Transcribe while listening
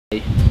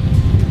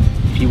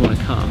you want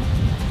to come,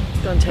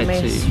 Go on to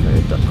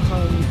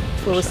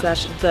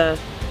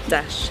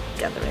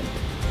emmausroad.com/the-gathering-.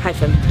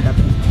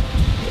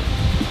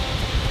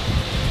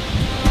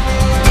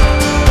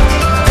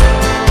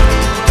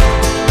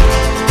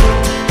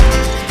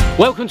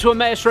 Welcome to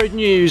Emmaus Road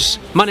News.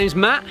 My name's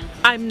Matt.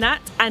 I'm Nat,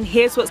 and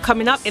here's what's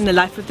coming up in the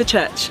life of the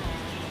church.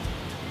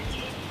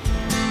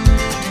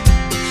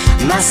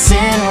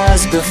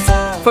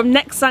 From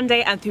next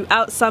Sunday and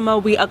throughout summer,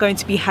 we are going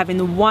to be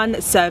having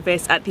one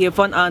service at the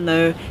Yvonne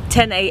Arnaud,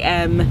 10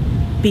 AM.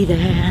 Be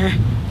there.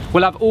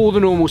 We'll have all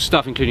the normal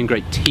stuff, including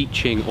great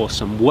teaching,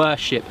 awesome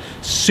worship,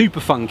 super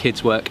fun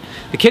kids work.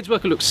 The kids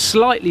work will look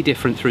slightly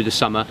different through the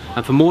summer,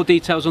 and for more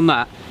details on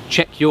that,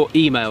 check your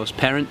emails,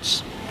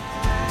 parents.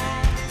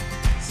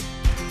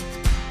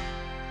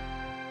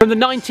 From the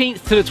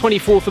 19th to the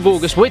 24th of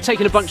August, we're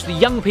taking a bunch of the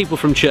young people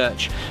from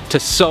church to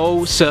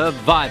Soul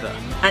Survivor.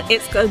 And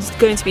it's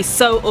going to be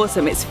so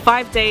awesome. It's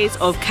 5 days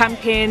of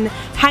camping,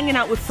 hanging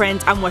out with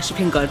friends and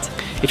worshipping God.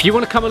 If you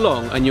want to come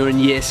along and you're in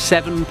year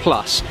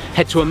 7+,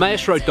 head to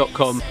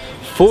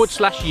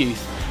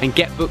emmausroad.com/youth and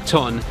get booked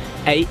on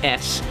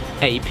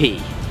ASAP.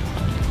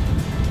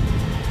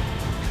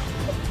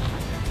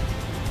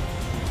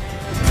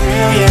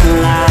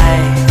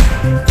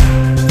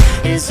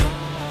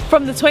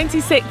 From the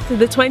 26th to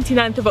the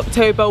 29th of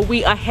October,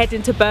 we are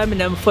heading to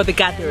Birmingham for the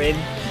gathering.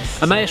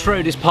 Emmaus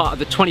Road is part of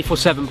the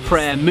 24/7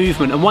 prayer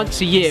movement, and once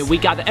a year we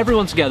gather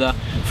everyone together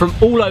from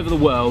all over the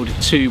world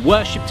to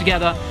worship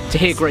together, to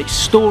hear great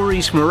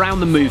stories from around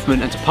the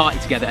movement and to party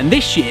together. And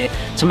this year,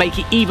 to make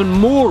it even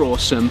more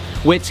awesome,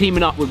 we're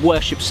teaming up with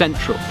Worship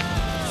Central.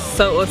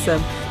 So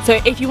awesome. So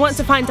if you want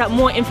to find out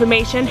more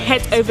information,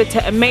 head over to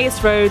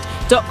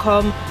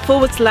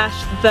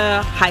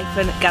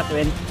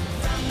emmausroad.com/the-gathering.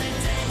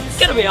 It's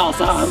gonna be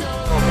awesome.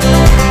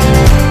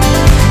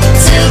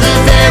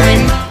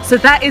 So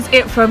that is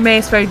it for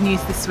Emmaus Road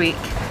News this week.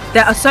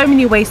 There are so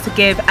many ways to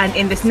give, and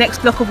in this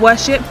next block of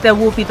worship there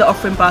will be the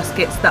offering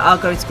baskets that are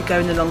going to be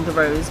going along the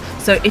rows.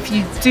 So if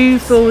you do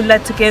feel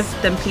led to give,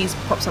 then please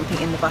pop something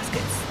in the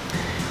baskets.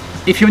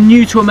 If you're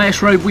new to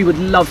Emmaus Road, we would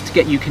love to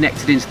get you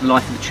connected into the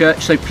life of the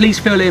church, so please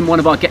fill in one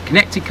of our Get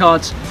Connected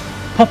cards,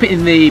 pop it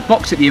in the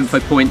box at the info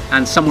point,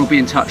 and someone will be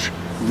in touch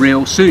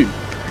real soon.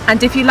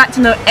 And if you'd like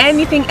to know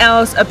anything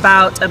else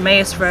about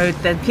Emmaus Road,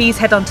 then please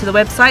head on to the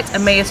website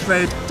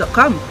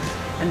emmausroad.com.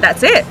 And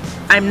that's it.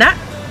 I'm Nat.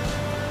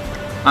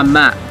 I'm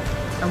Matt.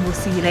 And we'll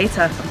see you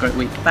later. Have a great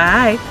week.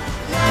 Bye.